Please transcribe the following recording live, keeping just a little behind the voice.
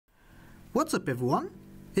What's up everyone?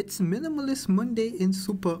 It's Minimalist Monday in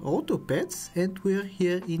Super Auto Pets and we're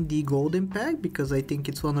here in the golden pack because I think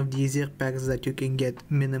it's one of the easier packs that you can get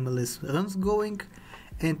minimalist runs going,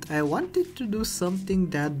 and I wanted to do something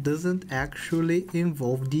that doesn't actually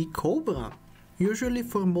involve the Cobra. Usually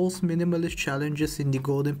for most minimalist challenges in the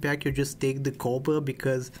golden pack you just take the Cobra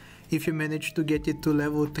because if you manage to get it to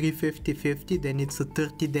level 350-50 then it's a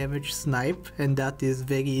 30 damage snipe and that is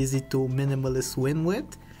very easy to minimalist win with.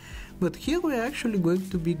 But here we're actually going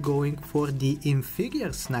to be going for the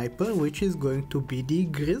inferior sniper, which is going to be the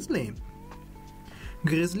Grizzly.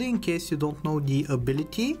 Grizzly, in case you don't know the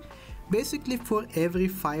ability, basically for every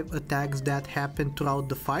 5 attacks that happen throughout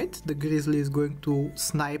the fight, the Grizzly is going to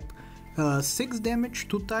snipe 6 damage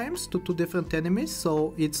 2 times to 2 different enemies,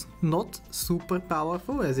 so it's not super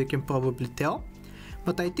powerful as you can probably tell.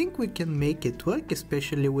 But I think we can make it work,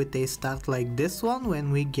 especially with a start like this one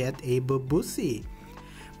when we get a Babusi.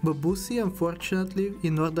 Babusi, unfortunately,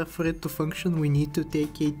 in order for it to function we need to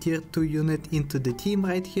take a tier 2 unit into the team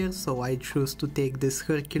right here, so I choose to take this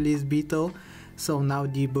Hercules Beetle, so now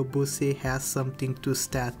the Babusi has something to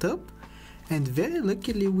stat up. And very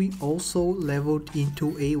luckily we also leveled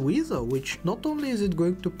into a Weasel, which not only is it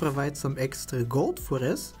going to provide some extra gold for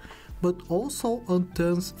us, but also on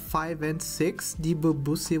turns 5 and 6 the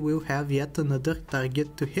Babusi will have yet another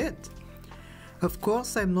target to hit. Of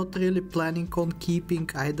course, I'm not really planning on keeping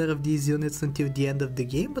either of these units until the end of the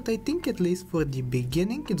game, but I think at least for the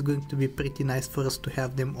beginning it's going to be pretty nice for us to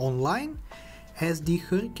have them online, as the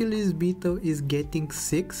Hercules Beetle is getting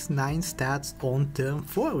 6-9 stats on turn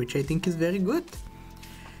 4, which I think is very good.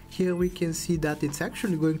 Here we can see that it's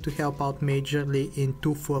actually going to help out majorly in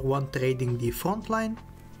 2-for-1 trading the front line,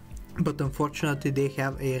 but unfortunately they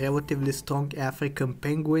have a relatively strong African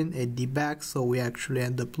penguin at the back, so we actually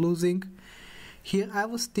end up losing. Here I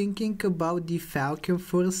was thinking about the Falcon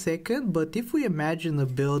for a second, but if we imagine a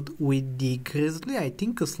build with the Grizzly, I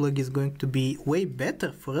think a Slug is going to be way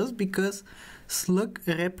better for us because Slug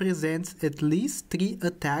represents at least 3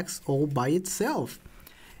 attacks all by itself.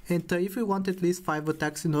 And if we want at least 5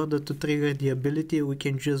 attacks in order to trigger the ability, we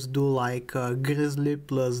can just do like Grizzly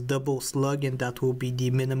plus double Slug and that will be the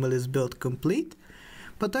minimalist build complete.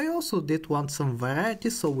 But I also did want some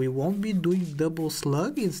variety, so we won't be doing double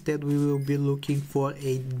Slug, instead we will be looking for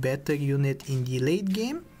a better unit in the late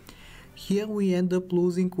game. Here we end up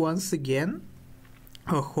losing once again.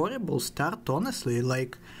 A horrible start, honestly,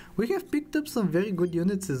 like we have picked up some very good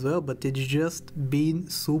units as well, but it's just been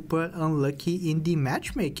super unlucky in the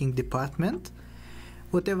matchmaking department.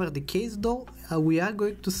 Whatever the case though, we are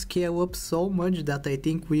going to scale up so much that I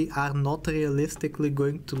think we are not realistically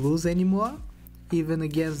going to lose anymore. Even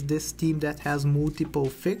against this team that has multiple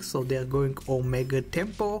fix, so they're going Omega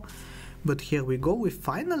Tempo. But here we go, we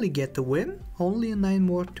finally get a win, only 9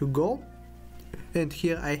 more to go. And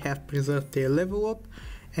here I have preserved a level up,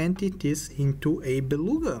 and it is into a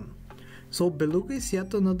Beluga. So Beluga is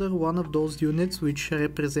yet another one of those units which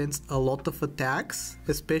represents a lot of attacks,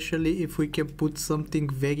 especially if we can put something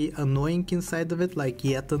very annoying inside of it, like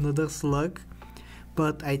yet another Slug.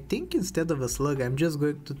 But I think instead of a Slug I'm just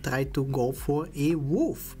going to try to go for a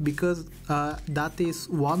Wolf, because that is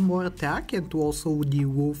one more attack, and also the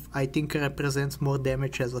Wolf I think represents more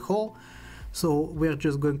damage as a whole. So we're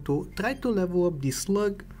just going to try to level up the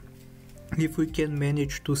Slug. If we can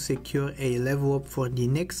manage to secure a level up for the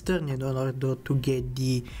next turn in order to get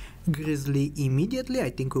the Grizzly immediately,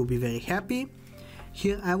 I think we'll be very happy.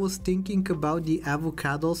 Here I was thinking about the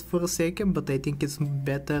avocados for a second, but I think it's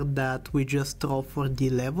better that we just throw for the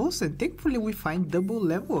levels, and thankfully we find double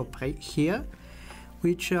level up right here,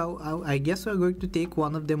 which I guess we're going to take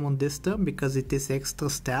one of them on this turn because it is extra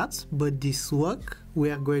stats, but the Slug we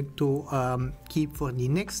are going to keep for the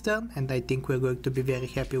next turn, and I think we're going to be very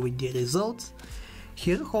happy with the results.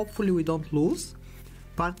 Here hopefully we don't lose.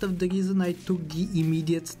 Part of the reason I took the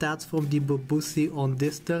immediate stats from the Babusi on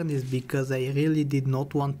this turn is because I really did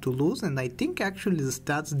not want to lose, and I think actually the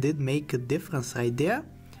stats did make a difference right there.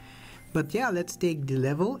 But yeah, let's take the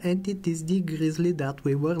level, and it is the Grizzly that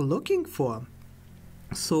we were looking for.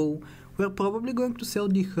 So we're probably going to sell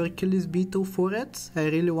the Hercules Beetle for it. I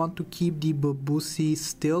really want to keep the Babusi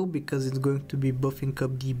still because it's going to be buffing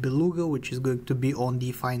up the Beluga, which is going to be on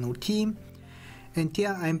the final team. And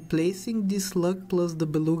yeah, I'm placing the Slug plus the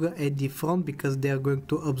Beluga at the front because they are going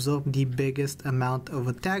to absorb the biggest amount of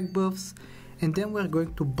attack buffs. And then we're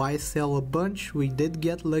going to buy sell a bunch. We did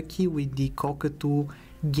get lucky with the Cockatoo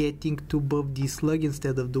getting to buff the Slug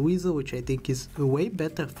instead of the Weasel, which I think is way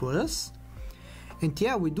better for us. And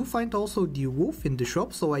yeah, we do find also the Wolf in the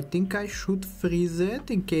shop, so I think I should freeze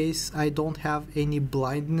it in case I don't have any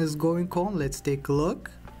blindness going on. Let's take a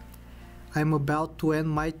look. I'm about to end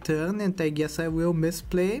my turn and I guess I will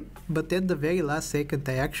misplay, but at the very last second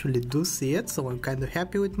I actually do see it, so I'm kind of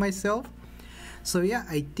happy with myself. So yeah,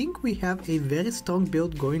 I think we have a very strong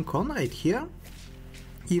build going on right here.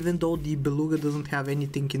 Even though the Beluga doesn't have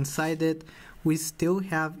anything inside it, we still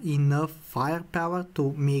have enough firepower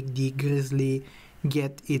to make the Grizzly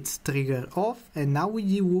get its trigger off, and now with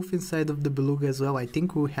the Wolf inside of the Beluga as well, I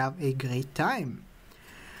think we'll have a great time.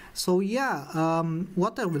 So yeah,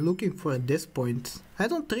 what are we looking for at this point? I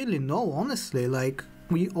don't really know, honestly. Like,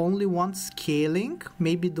 we only want scaling.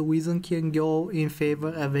 Maybe the Weasel can go in favor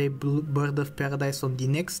of a Bird of Paradise on the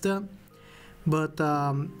next turn. But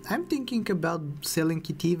I'm thinking about selling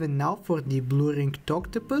it even now for the Blue Ringed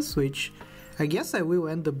Octopus, which I guess I will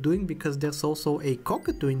end up doing because there's also a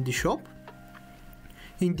Cockatoo in the shop.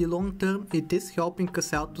 In the long term, it is helping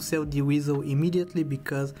us out to sell the Weasel immediately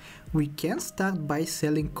because we can start by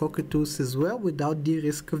selling Cockatoos as well without the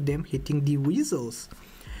risk of them hitting the Weasels.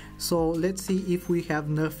 So let's see if we have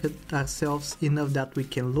nerfed ourselves enough that we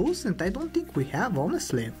can lose, and I don't think we have,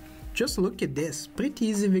 honestly. Just look at this, pretty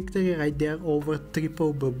easy victory right there over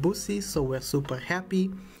triple Babusi, so we're super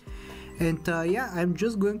happy. And yeah, I'm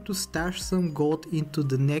just going to stash some gold into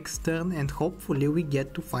the next turn and hopefully we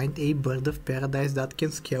get to find a Bird of Paradise that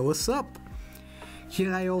can scale us up.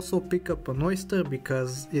 Here I also pick up an oyster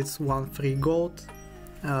because it's 1 free gold,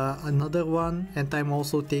 another one, and I'm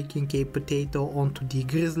also taking a potato onto the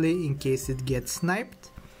Grizzly in case it gets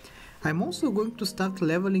sniped. I'm also going to start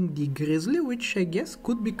leveling the Grizzly, which I guess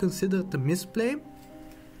could be considered a misplay.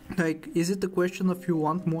 Like, is it a question of you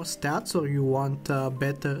want more stats or you want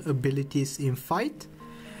better abilities in fight?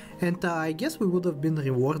 And I guess we would have been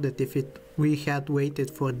rewarded if we had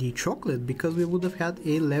waited for the chocolate, because we would have had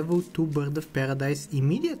a level 2 Bird of Paradise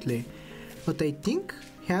immediately. But I think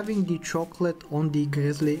having the chocolate on the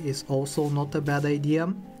Grizzly is also not a bad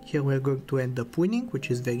idea. Here we're going to end up winning,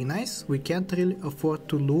 which is very nice. We can't really afford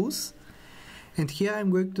to lose. And here I'm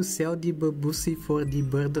going to sell the Babusi for the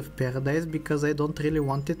Bird of Paradise because I don't really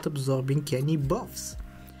want it absorbing any buffs.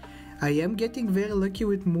 I am getting very lucky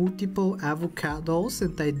with multiple avocados,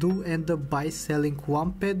 and I do end up by selling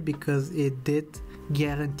one pet because it did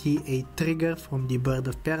guarantee a trigger from the Bird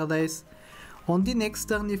of Paradise. On the next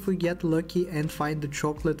turn, if we get lucky and find the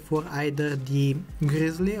chocolate for either the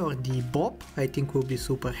Grizzly or the Bob, I think we'll be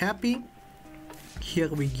super happy. Here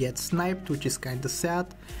we get sniped, which is kinda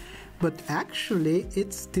sad. But actually,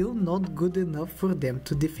 it's still not good enough for them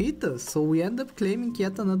to defeat us, so we end up claiming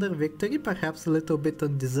yet another victory, perhaps a little bit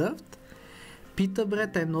undeserved. Pita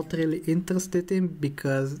Bread I'm not really interested in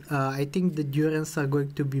because I think the Durance are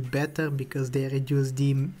going to be better because they reduce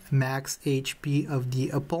the max HP of the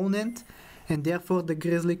opponent, and therefore the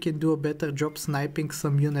Grizzly can do a better job sniping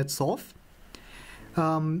some units off.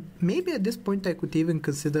 Maybe at this point I could even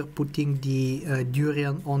consider putting the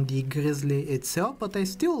durian on the Grizzly itself, but I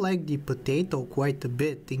still like the potato quite a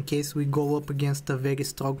bit in case we go up against a very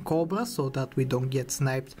strong Cobra so that we don't get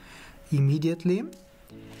sniped immediately.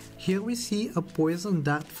 Here we see a poison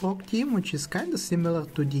dart frog team, which is kind of similar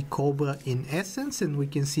to the Cobra in essence, and we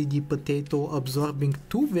can see the potato absorbing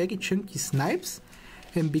 2 very chunky snipes,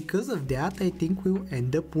 and because of that I think we'll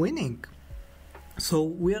end up winning. So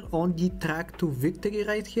we're on the track to victory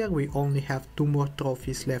right here. We only have 2 more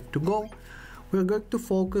trophies left to go. We're going to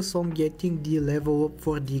focus on getting the level up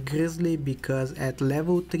for the Grizzly because at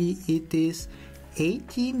level 3 it is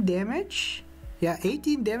 18 damage. Yeah,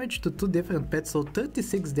 18 damage to 2 different pets, so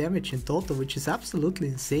 36 damage in total, which is absolutely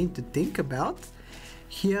insane to think about.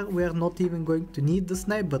 Here we're not even going to need the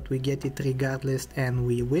snipe, but we get it regardless and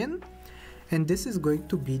we win. And this is going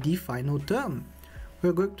to be the final turn.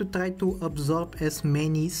 We're going to try to absorb as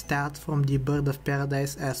many stats from the Bird of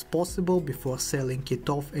Paradise as possible before selling it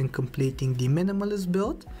off and completing the minimalist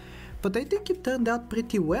build, but I think it turned out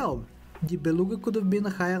pretty well. The Beluga could have been a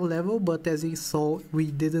higher level, but as you saw, we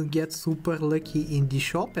didn't get super lucky in the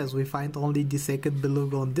shop as we find only the second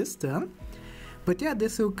Beluga on this turn. But yeah,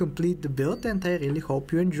 this will complete the build and I really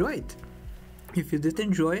hope you enjoyed. If you did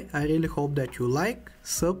enjoy, I really hope that you like,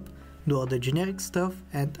 sub, do all the generic stuff,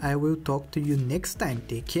 and I will talk to you next time.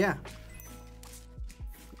 Take care.